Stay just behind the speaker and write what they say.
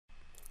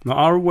Now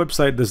our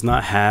website does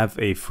not have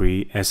a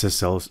free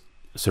SSL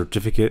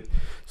certificate.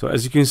 So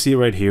as you can see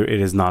right here, it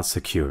is not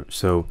secure.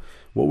 So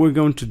what we're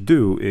going to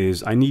do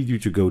is I need you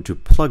to go to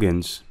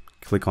plugins,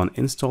 click on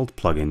installed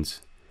plugins,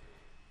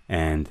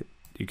 and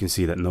you can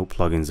see that no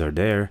plugins are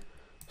there.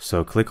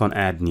 So click on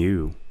add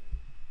new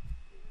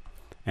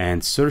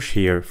and search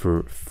here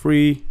for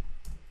free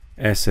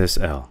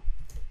SSL.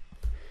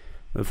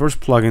 The first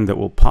plugin that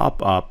will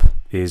pop up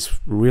is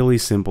really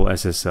simple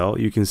SSL.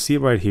 You can see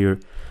right here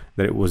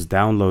that it was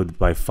downloaded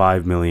by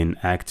 5 million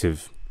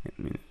active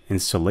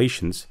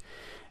installations,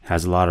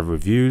 has a lot of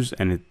reviews,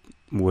 and it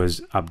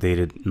was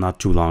updated not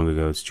too long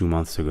ago. It's 2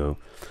 months ago,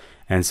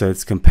 and so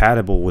it's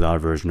compatible with our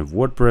version of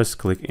WordPress.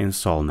 Click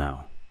install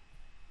now.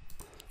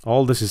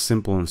 All this is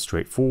simple and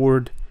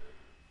straightforward.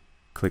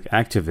 Click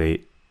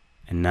activate,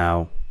 and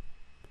now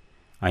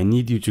I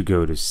need you to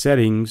go to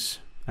settings.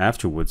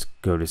 Afterwards,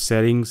 go to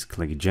settings,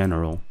 click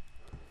general,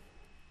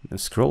 and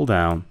scroll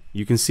down.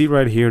 You can see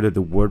right here that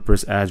the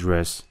WordPress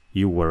address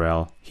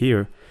URL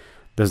here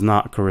does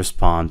not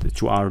correspond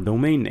to our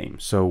domain name.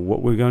 So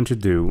what we're going to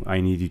do,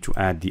 I need you to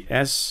add the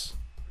S.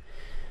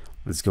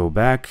 Let's go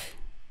back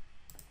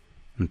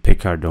and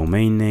pick our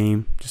domain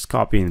name. Just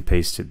copy and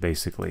paste it,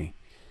 basically.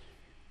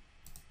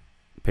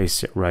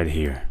 Paste it right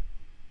here.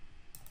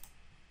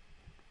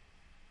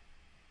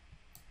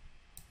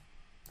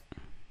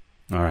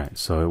 Alright,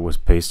 so it was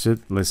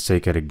pasted. Let's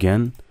take it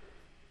again.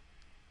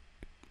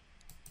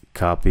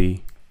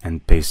 Copy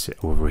and paste it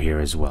over here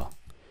as well.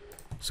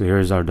 So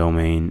here's our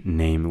domain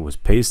name. It was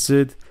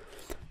pasted.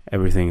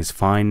 Everything is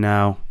fine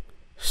now.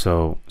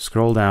 So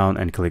scroll down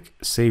and click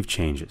Save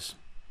Changes.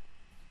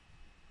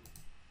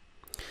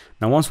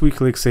 Now once we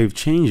click Save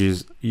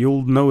Changes,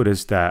 you'll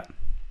notice that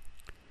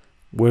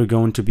we're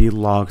going to be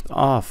logged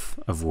off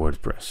of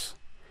WordPress.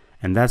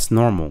 And that's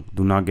normal.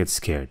 Do not get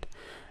scared.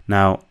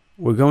 Now,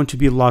 we're going to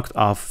be locked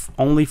off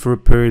only for a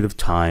period of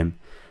time.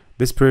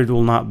 This period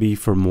will not be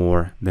for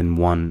more than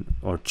 1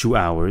 or 2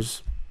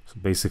 hours. So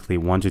basically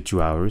 1 to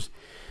 2 hours.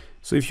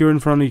 So if you're in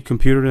front of your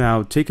computer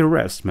now, take a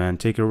rest, man.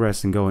 Take a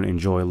rest and go and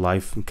enjoy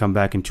life, and come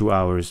back in 2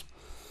 hours,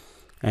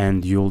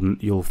 and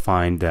you'll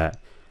find that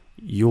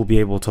you'll be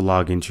able to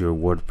log into your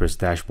WordPress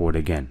dashboard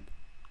again.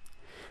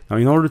 Now,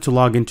 in order to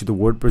log into the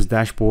WordPress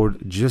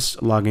dashboard,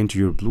 just log into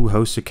your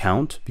Bluehost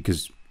account,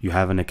 because you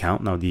have an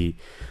account. Now, the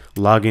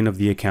login of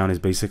the account is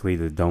basically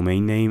the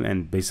domain name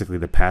and basically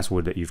the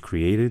password that you've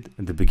created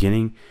at the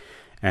beginning.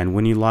 And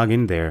when you log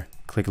in there,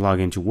 click log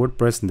into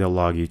WordPress, and they'll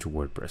log you to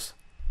WordPress.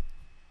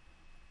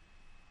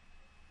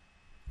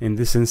 In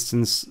this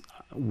instance,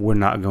 we're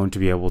not going to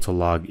be able to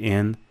log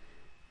in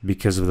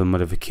because of the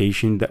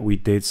modification that we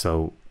did.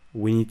 So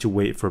we need to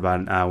wait for about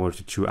 1 hour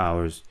to 2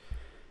 hours,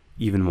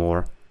 even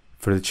more,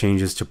 for the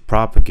changes to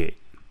propagate.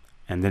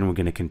 And then we're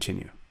going to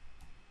continue.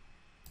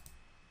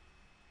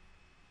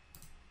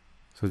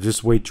 So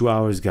just wait 2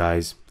 hours,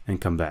 guys,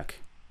 and come back.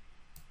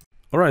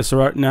 All right, so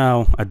right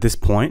now at this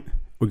point,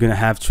 we're gonna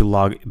have to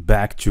log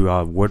back to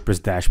our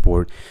WordPress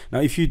dashboard.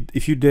 Now, if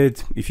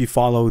you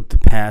followed the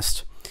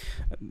past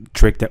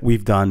trick that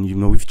we've done, you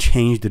know, we've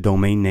changed the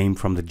domain name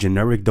from the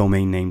generic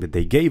domain name that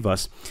they gave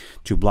us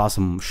to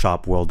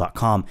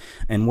blossomshopworld.com,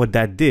 and what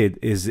that did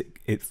is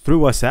it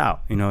threw us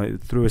out. You know,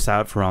 it threw us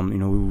out from, you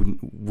know,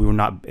 we were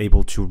not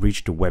able to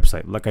reach the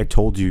website. Like I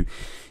told you,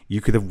 you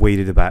could have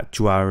waited about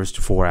 2 hours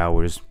to 4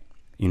 hours,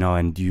 you know,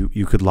 and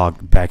you could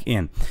log back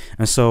in.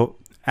 And so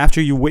after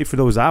you wait for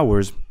those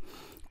hours,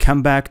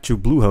 come back to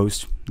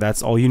Bluehost.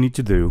 That's all you need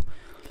to do.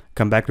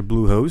 Come back to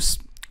Bluehost,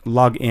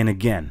 log in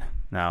again.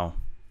 Now,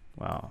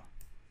 wow,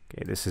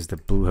 okay, this is the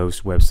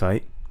Bluehost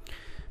website.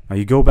 Now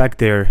you go back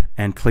there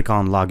and click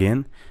on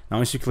login. Now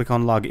once you click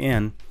on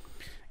login,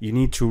 you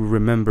need to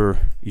remember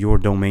your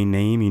domain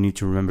name. You need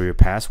to remember your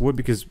password,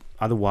 because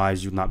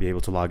otherwise you'll not be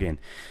able to log in.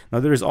 Now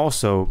there is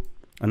also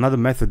another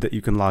method that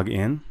you can log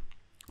in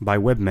by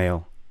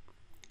webmail.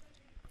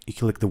 You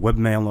click the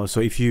webmail. So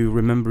if you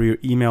remember your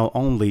email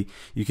only,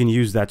 you can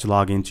use that to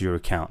log into your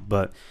account.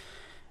 But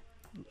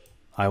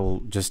I will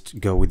just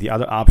go with the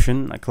other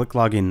option. I click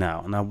login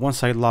now. Now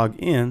once I log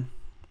in,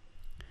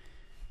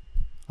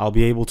 I'll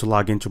be able to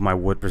log into my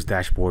WordPress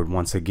dashboard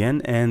once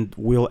again, and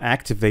we'll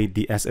activate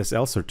the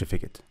SSL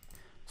certificate.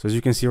 So as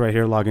you can see right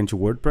here, log into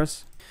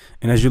WordPress.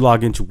 And as you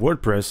log into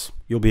WordPress,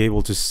 you'll be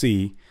able to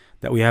see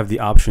that we have the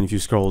option. If you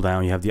scroll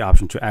down, you have the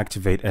option to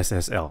activate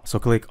SSL. So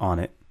click on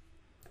it.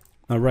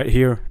 Now right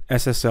here,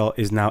 SSL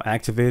is now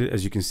activated,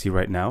 as you can see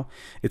right now.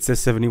 It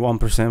says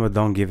 71%, but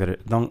don't give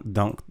it,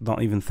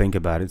 don't even think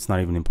about it. It's not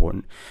even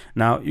important.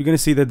 Now you're gonna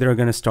see that they're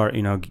gonna start,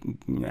 you know,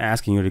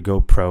 asking you to go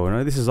pro.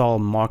 And this is all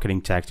marketing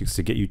tactics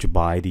to get you to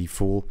buy the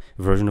full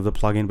version of the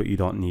plugin, but you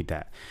don't need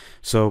that.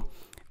 So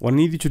what I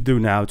need you to do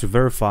now to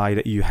verify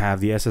that you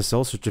have the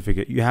SSL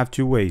certificate, you have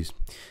two ways.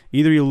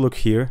 Either you look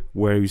here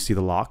where you see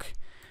the lock,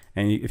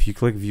 and if you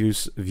click view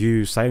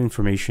site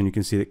information, you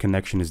can see that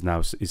connection is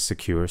now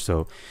secure.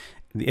 So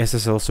the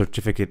SSL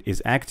certificate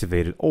is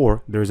activated.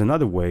 Or there's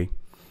another way.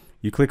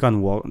 You click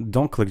on,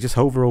 don't click, just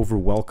hover over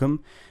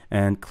welcome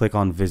and click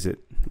on visit.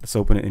 Let's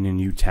open it in a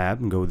new tab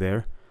and go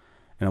there.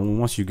 And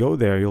once you go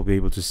there, you'll be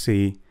able to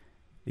see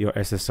your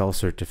SSL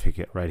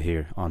certificate right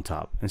here on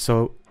top. And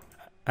so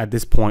at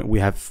this point, we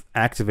have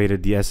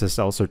activated the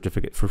SSL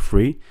certificate for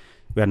free.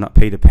 We have not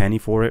paid a penny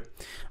for it.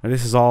 And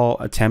this is all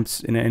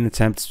attempts in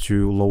attempts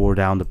to lower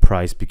down the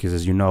price, because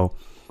as you know,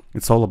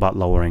 it's all about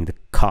lowering the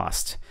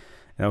cost.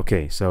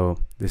 Okay, so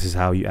this is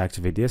how you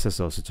activate the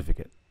SSL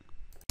certificate.